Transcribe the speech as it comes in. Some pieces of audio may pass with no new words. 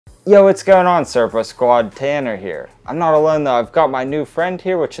Yo, what's going on, Serpa Squad? Tanner here. I'm not alone though, I've got my new friend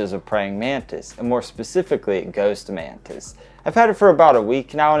here, which is a praying mantis, and more specifically, a Ghost Mantis. I've had it for about a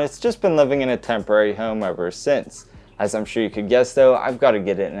week now, and it's just been living in a temporary home ever since. As I'm sure you could guess though, I've got to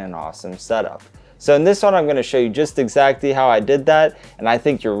get it in an awesome setup. So in this one, I'm going to show you just exactly how I did that, and I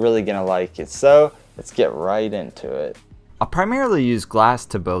think you're really going to like it. So let's get right into it. I'll primarily use glass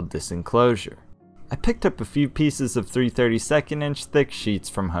to build this enclosure. I picked up a few pieces of 3/32 inch thick sheets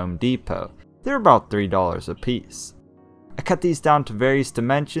from Home Depot. They're about $3 a piece. I cut these down to various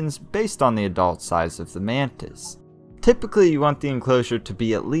dimensions based on the adult size of the mantis. Typically you want the enclosure to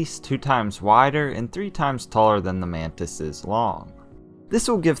be at least 2 times wider and 3 times taller than the mantis is long. This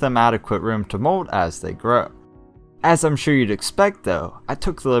will give them adequate room to molt as they grow. As I'm sure you'd expect though, I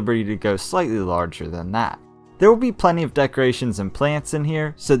took the liberty to go slightly larger than that. There will be plenty of decorations and plants in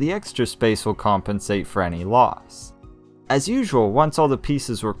here, so the extra space will compensate for any loss. As usual, once all the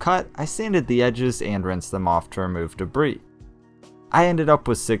pieces were cut, I sanded the edges and rinsed them off to remove debris. I ended up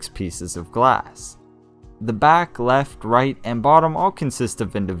with 6 pieces of glass. The back, left, right, and bottom all consist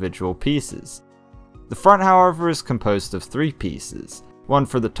of individual pieces. The front, however, is composed of 3 pieces, one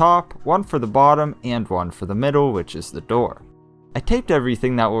for the top, one for the bottom, and one for the middle, which is the door. I taped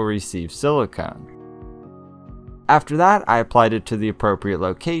everything that will receive silicone. After that, I applied it to the appropriate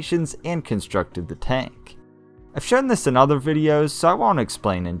locations and constructed the tank. I've shown this in other videos, so I won't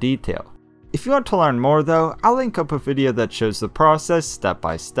explain in detail. If you want to learn more though, I'll link up a video that shows the process step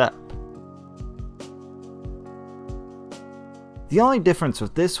by step. The only difference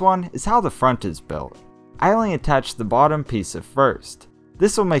with this one is how the front is built. I only attached the bottom piece at first.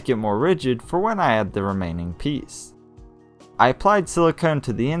 This will make it more rigid for when I add the remaining piece. I applied silicone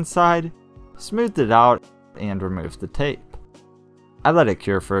to the inside, smoothed it out, and removed the tape. I let it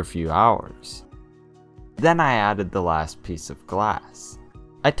cure for a few hours. Then I added the last piece of glass.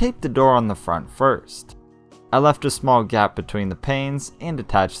 I taped the door on the front first. I left a small gap between the panes and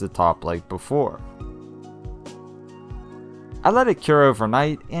attached the top like before. I let it cure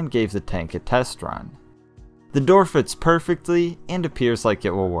overnight and gave the tank a test run. The door fits perfectly and appears like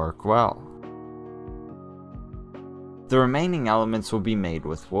it will work well. The remaining elements will be made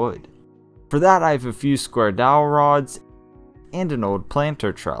with wood. For that I have a few square dowel rods and an old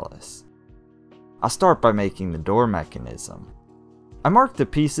planter trellis. I'll start by making the door mechanism. I marked the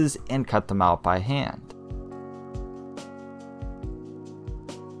pieces and cut them out by hand.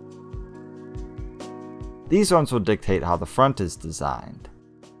 These ones will dictate how the front is designed.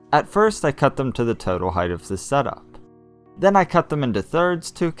 At first I cut them to the total height of the setup. Then I cut them into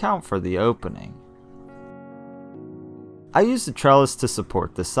thirds to account for the opening. I used the trellis to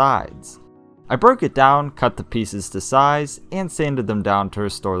support the sides. I broke it down, cut the pieces to size, and sanded them down to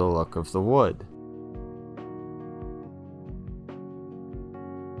restore the look of the wood.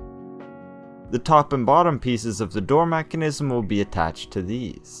 The top and bottom pieces of the door mechanism will be attached to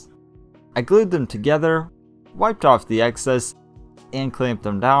these. I glued them together, wiped off the excess, and clamped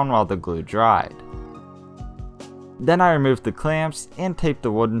them down while the glue dried. Then I removed the clamps and taped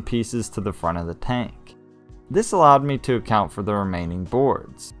the wooden pieces to the front of the tank. This allowed me to account for the remaining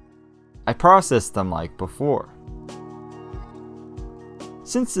boards. I processed them like before.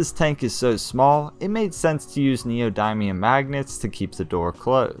 Since this tank is so small, it made sense to use neodymium magnets to keep the door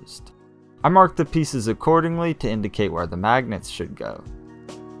closed. I marked the pieces accordingly to indicate where the magnets should go.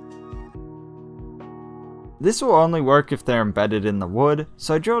 This will only work if they're embedded in the wood,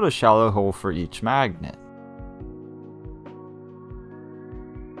 so I drilled a shallow hole for each magnet.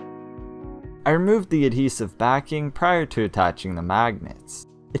 I removed the adhesive backing prior to attaching the magnets.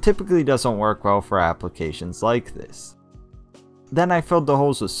 It typically doesn't work well for applications like this. Then I filled the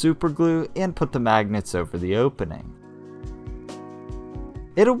holes with super glue and put the magnets over the opening.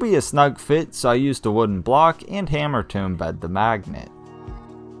 It'll be a snug fit, so I used a wooden block and hammer to embed the magnet.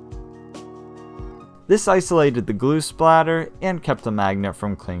 This isolated the glue splatter and kept the magnet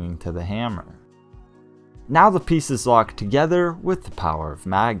from clinging to the hammer. Now the pieces lock together with the power of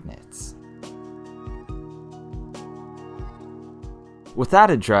magnets. With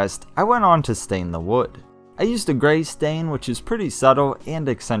that addressed, I went on to stain the wood. I used a gray stain which is pretty subtle and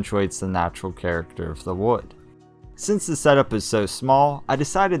accentuates the natural character of the wood. Since the setup is so small, I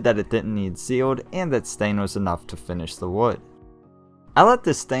decided that it didn't need sealed and that stain was enough to finish the wood. I let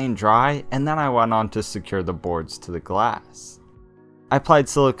the stain dry and then I went on to secure the boards to the glass. I applied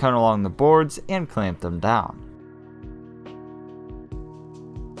silicone along the boards and clamped them down.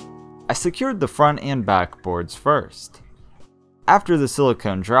 I secured the front and back boards first. After the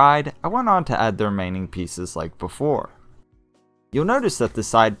silicone dried, I went on to add the remaining pieces like before. You'll notice that the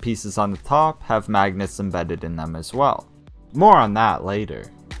side pieces on the top have magnets embedded in them as well. More on that later.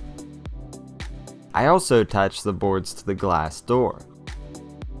 I also attached the boards to the glass door.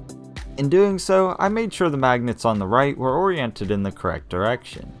 In doing so, I made sure the magnets on the right were oriented in the correct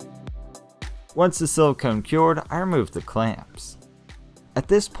direction. Once the silicone cured, I removed the clamps. At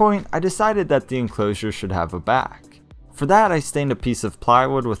this point, I decided that the enclosure should have a back. For that, I stained a piece of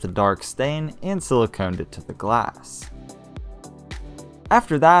plywood with a dark stain and siliconed it to the glass.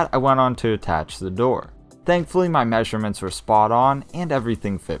 After that, I went on to attach the door. Thankfully, my measurements were spot on and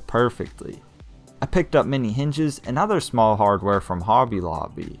everything fit perfectly. I picked up mini hinges and other small hardware from Hobby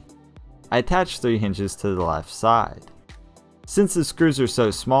Lobby. I attached 3 hinges to the left side. Since the screws are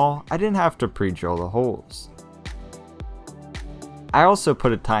so small, I didn't have to pre-drill the holes. I also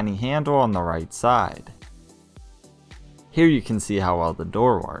put a tiny handle on the right side. Here you can see how well the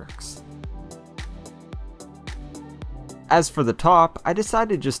door works. As for the top, I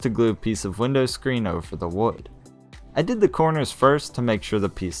decided just to glue a piece of window screen over the wood. I did the corners first to make sure the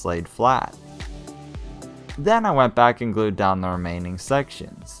piece laid flat. Then I went back and glued down the remaining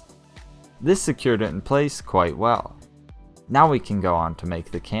sections. This secured it in place quite well. Now we can go on to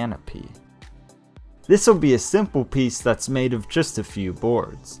make the canopy. This will be a simple piece that's made of just a few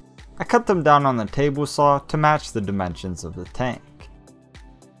boards. I cut them down on the table saw to match the dimensions of the tank.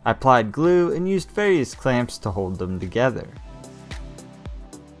 I applied glue and used various clamps to hold them together.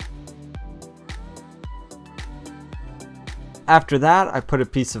 After that, I put a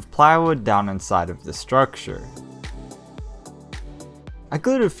piece of plywood down inside of the structure. I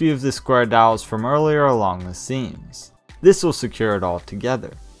glued a few of the square dowels from earlier along the seams. This will secure it all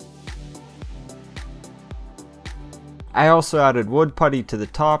together. I also added wood putty to the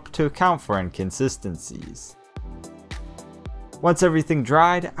top to account for inconsistencies. Once everything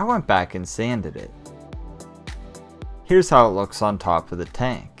dried, I went back and sanded it. Here's how it looks on top of the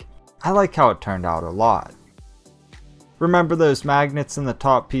tank. I like how it turned out a lot. Remember those magnets in the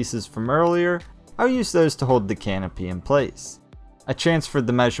top pieces from earlier? I'll use those to hold the canopy in place. I transferred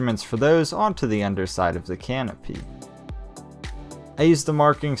the measurements for those onto the underside of the canopy. I used the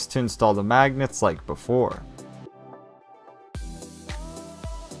markings to install the magnets like before.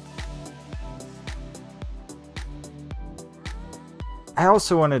 I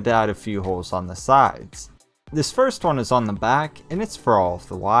also wanted to add a few holes on the sides. This first one is on the back and it's for all of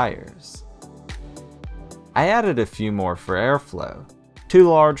the wires. I added a few more for airflow, 2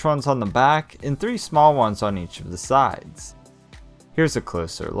 large ones on the back and 3 small ones on each of the sides. Here's a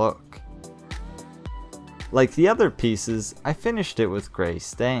closer look. Like the other pieces, I finished it with gray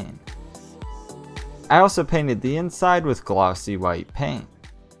stain. I also painted the inside with glossy white paint.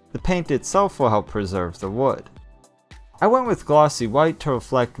 The paint itself will help preserve the wood. I went with glossy white to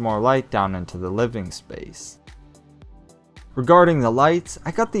reflect more light down into the living space. Regarding the lights,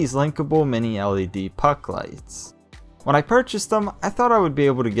 I got these linkable mini LED puck lights. When I purchased them, I thought I would be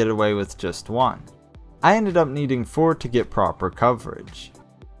able to get away with just 1. I ended up needing 4 to get proper coverage.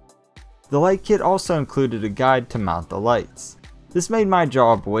 The light kit also included a guide to mount the lights. This made my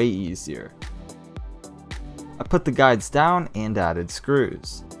job way easier. I put the guides down and added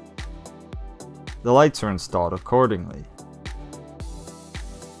screws. The lights were installed accordingly.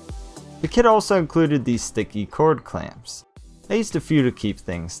 The kit also included these sticky cord clamps. I used a few to keep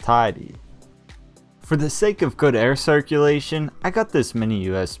things tidy. For the sake of good air circulation, I got this mini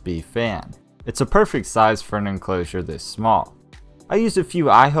USB fan. It's a perfect size for an enclosure this small. I used a few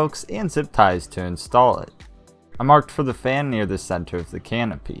eye hooks and zip ties to install it. I marked for the fan near the center of the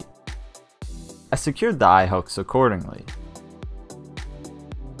canopy. I secured the eye hooks accordingly.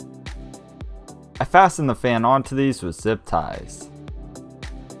 I fastened the fan onto these with zip ties.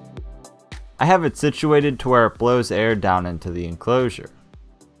 I have it situated to where it blows air down into the enclosure.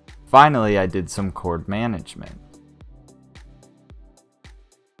 Finally, I did some cord management.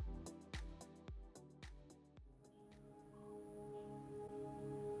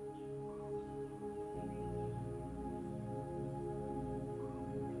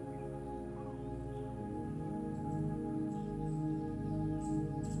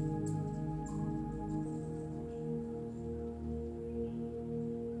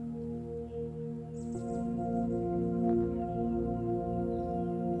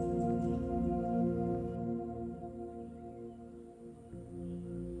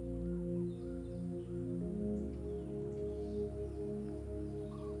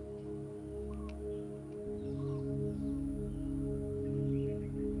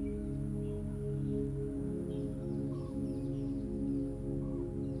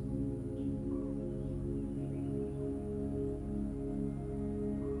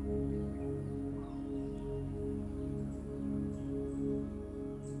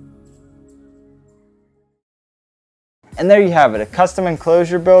 And there you have it, a custom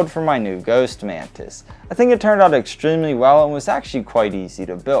enclosure build for my new Ghost Mantis. I think it turned out extremely well and was actually quite easy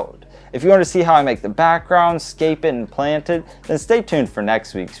to build. If you want to see how I make the background, scape it, and plant it, then stay tuned for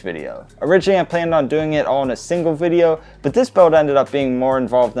next week's video. Originally I planned on doing it all in a single video, but this build ended up being more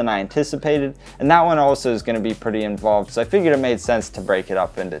involved than I anticipated, and that one also is going to be pretty involved, so I figured it made sense to break it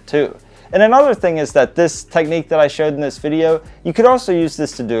up into two. And another thing is that this technique that I showed in this video, you could also use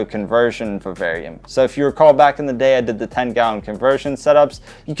this to do a conversion in Vivarium. So if you recall back in the day I did the 10-gallon conversion setups,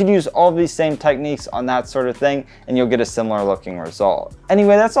 you could use all these same techniques on that sort of thing and you'll get a similar looking result.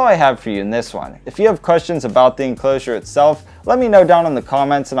 Anyway, that's all I have for you in this one. If you have questions about the enclosure itself, let me know down in the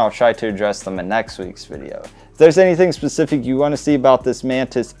comments and I'll try to address them in next week's video. If there's anything specific you want to see about this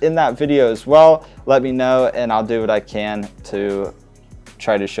mantis in that video as well, let me know and I'll do what I can to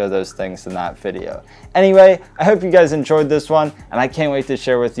try to show those things in that video. Anyway, I hope you guys enjoyed this one and I can't wait to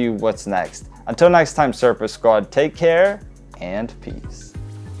share with you what's next. Until next time, Serpa Squad, take care and peace.